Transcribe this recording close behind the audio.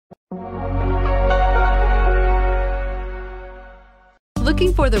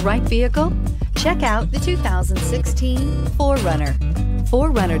Looking for the right vehicle? Check out the 2016 4Runner.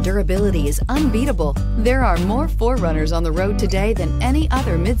 4Runner durability is unbeatable. There are more 4Runners on the road today than any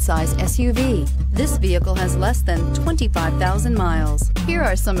other midsize SUV. This vehicle has less than 25,000 miles. Here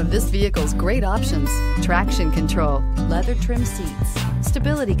are some of this vehicle's great options: traction control, leather trim seats,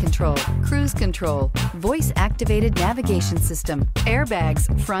 stability control, cruise control, voice-activated navigation system, airbags,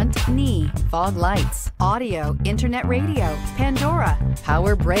 front knee, fog lights, audio, internet radio, Pandora,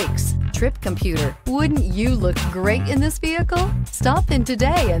 power brakes, trip computer. Wouldn't you look great in this vehicle? Stop in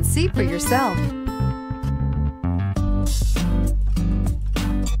today and see for yourself.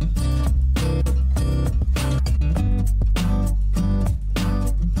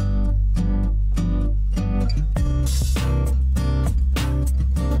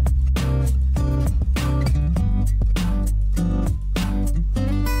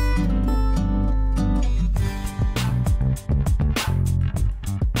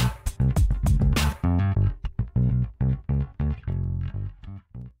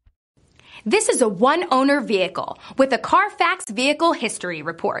 This is a one-owner vehicle with a Carfax Vehicle History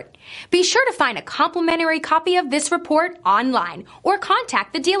Report. Be sure to find a complimentary copy of this report online or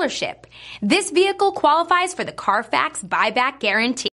contact the dealership. This vehicle qualifies for the Carfax Buyback Guarantee.